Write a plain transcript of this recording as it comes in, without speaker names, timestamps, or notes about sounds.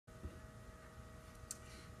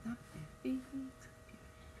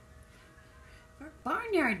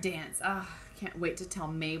Barnyard dance. Oh, can't wait to tell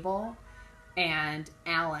Mabel and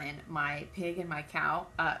Alan, my pig and my cow,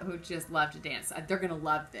 who just love to dance. They're going to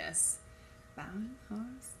love this. Bowing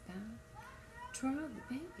horse, bow, twirl the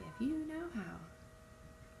pig if you know how.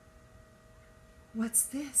 What's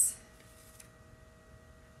this?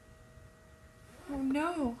 Oh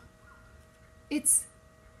no. It's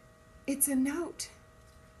a note.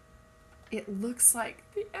 It looks like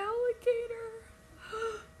the alligator.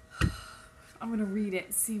 I'm gonna read it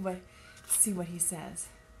and see what he says.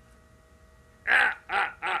 I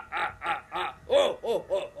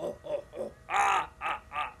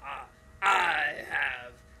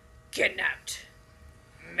have kidnapped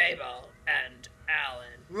Mabel and Alan.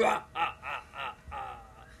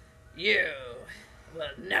 You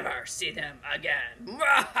will never see them again.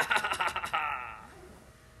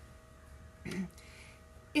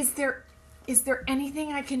 Is there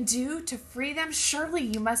anything I can do to free them? Surely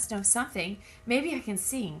you must know something. Maybe I can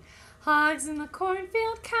sing. Hogs in the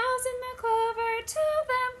cornfield, cows in the clover, to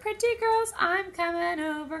them pretty girls I'm coming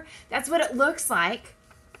over. That's what it looks like.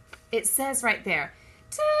 It says right there.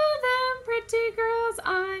 To them pretty girls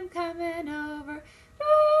I'm coming over.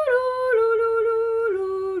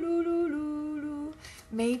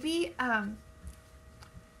 Maybe I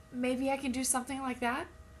can do something like that.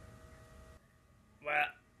 Well,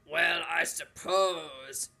 I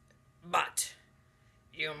suppose, but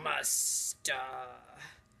you must,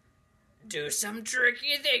 do some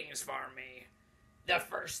tricky things for me. The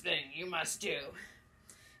first thing you must do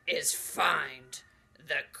is find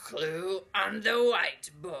the clue on the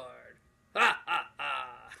whiteboard.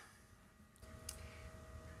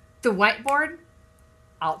 The whiteboard?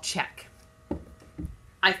 I'll check.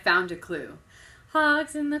 I found a clue.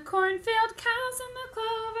 Hogs in the cornfield, cows in the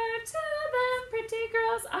clover, to them pretty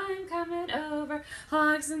girls I'm coming over.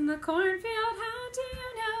 Hogs in the cornfield, how do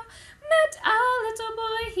you know? Met a little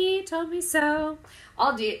boy, he told me so.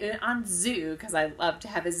 I'll do it on zoo, because I love to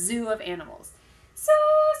have a zoo of animals. Zoo,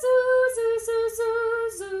 zoo, zoo, zoo,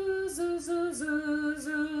 zoo, zoo, zoo, zoo,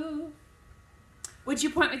 zoo. Would you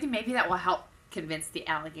point with me? Maybe that will help convince the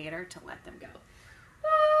alligator to let them go.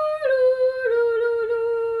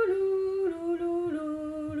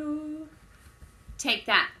 Take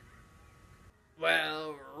that.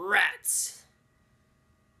 Well, rats.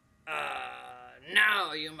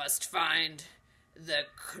 Now you must find the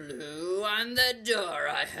clue on the door.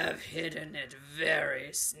 I have hidden it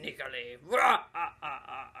very sneakily.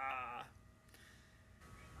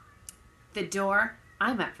 The door?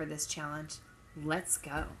 I'm up for this challenge. Let's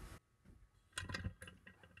go.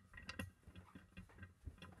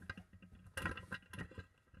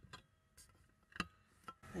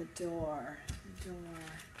 The door.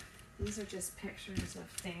 These are just pictures of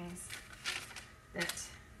things that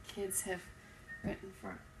kids have written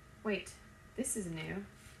for. Wait, this is new.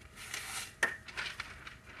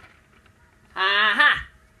 Aha!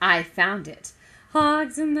 I found it.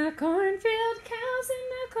 Hogs in the cornfield, cows in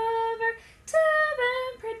the clover, to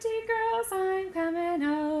them pretty girls I'm coming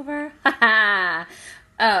over. Ha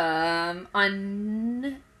ha!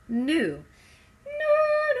 On new. No.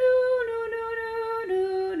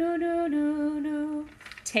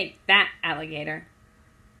 Take that, alligator.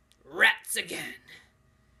 Rats again.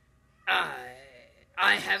 I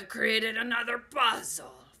have created another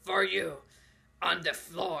puzzle for you on the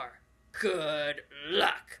floor. Good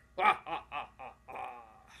luck.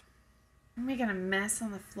 Am I gonna mess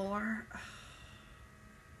on the floor?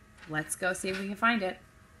 Let's go see if we can find it.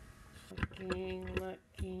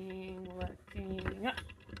 Looking.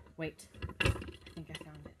 Wait, I think I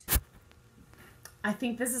found it. I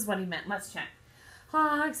think this is what he meant. Let's check.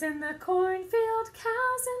 Hogs in the cornfield,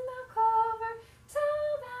 cows in the clover, to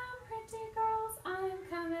them pretty girls I'm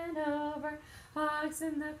coming over. Hogs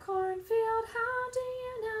in the cornfield, how do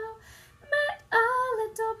you know? Met a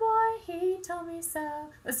little boy, he told me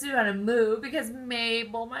so. Let's do it on a moo, because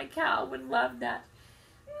Mabel, my cow, would love that.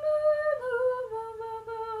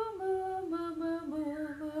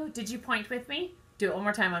 Moo. Did you point with me? Do it one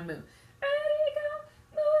more time on moo. Ready, go.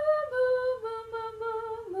 Moo.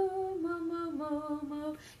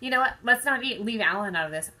 You know what? Let's not leave Alan out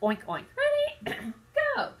of this. Oink, oink. Ready?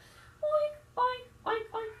 Go.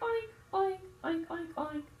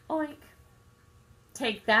 Oink.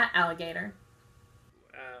 Take that, alligator.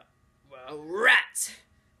 Well, rats.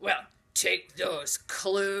 Well, take those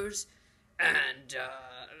clues and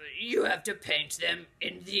you have to paint them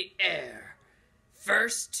in the air.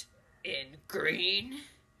 First in green,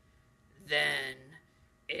 then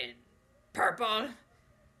in purple,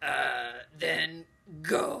 then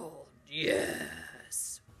gold.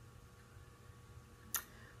 Yes.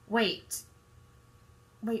 Wait.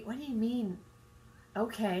 Wait, what do you mean?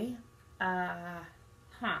 Okay.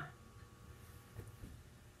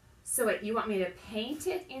 So wait, you want me to paint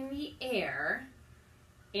it in the air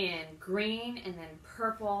in green and then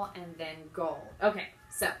purple and then gold. Okay,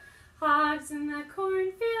 so hogs in the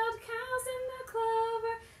cornfield, cows in the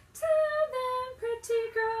clover, tell them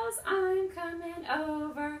pretty girls I'm coming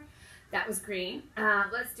over. That was green.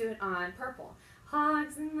 Let's do it on purple.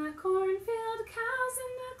 Hogs in the cornfield, cows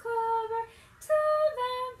in the clover, tell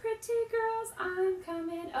them pretty girls I'm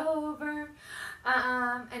coming over.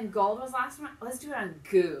 And gold was last one. Let's do it on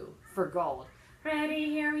goo for gold. Ready,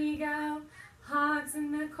 here we go. Hogs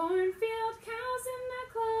in the cornfield, cows in the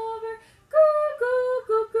clover, goo, goo,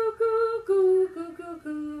 goo, goo, goo, goo, goo, goo,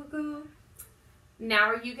 goo, goo. Now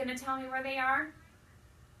are you going to tell me where they are?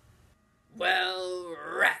 Well,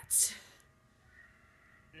 rats.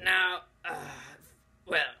 Now,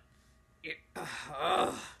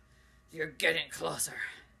 you're getting closer.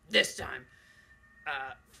 This time,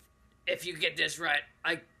 if you get this right,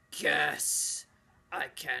 I guess I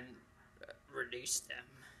can release them.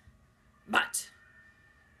 But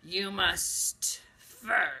you must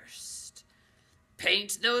first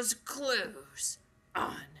paint those clues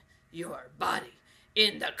on your body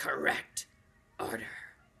in the correct order.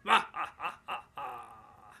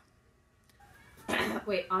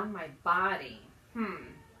 Wait, on my body.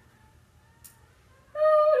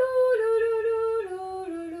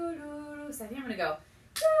 So I think I'm going to go,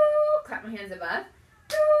 clap my hands above.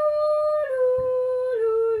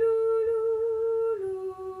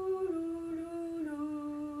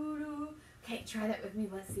 Okay, try that with me.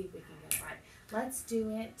 Let's see if we can get it right. Let's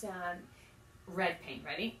do it red paint.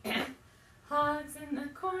 Ready? Hogs in the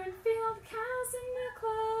cornfield, cows in the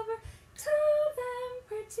clover, tell them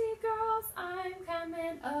pretty girls I'm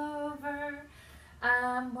coming over.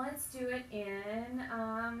 Let's do it in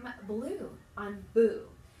blue, on boo.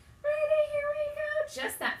 Ready, here we go.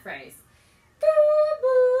 Just that phrase. Boo,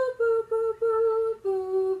 boo, boo, boo, boo,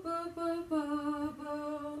 boo, boo, boo,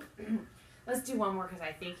 boo, boo. Let's do one more because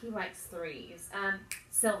I think he likes threes.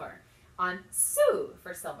 Silver, on sue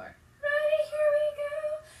for silver. Ready, here we go.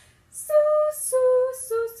 Sue, sue,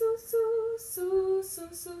 sue, sue, sue, sue,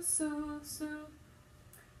 sue, sue, sue, sue.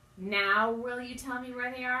 Now, will you tell me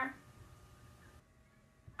where they are?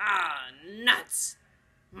 Ah, nuts!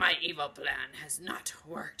 My evil plan has not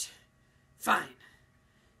worked. Fine.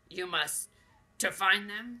 To find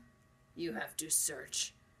them, you have to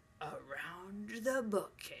search around the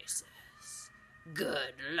bookcases.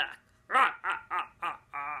 Good luck.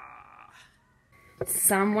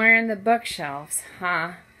 Somewhere in the bookshelves,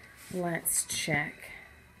 huh? Let's check.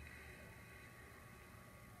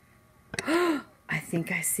 I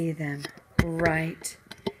think I see them right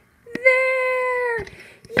there.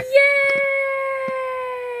 Yay!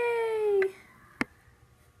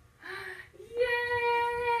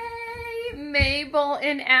 Yay! Mabel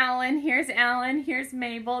and Alan. Here's Alan. Here's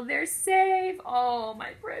Mabel. They're safe. Oh,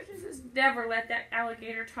 my precious. Never let that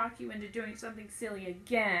alligator talk you into doing something silly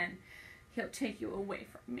again. He'll take you away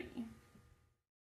from me.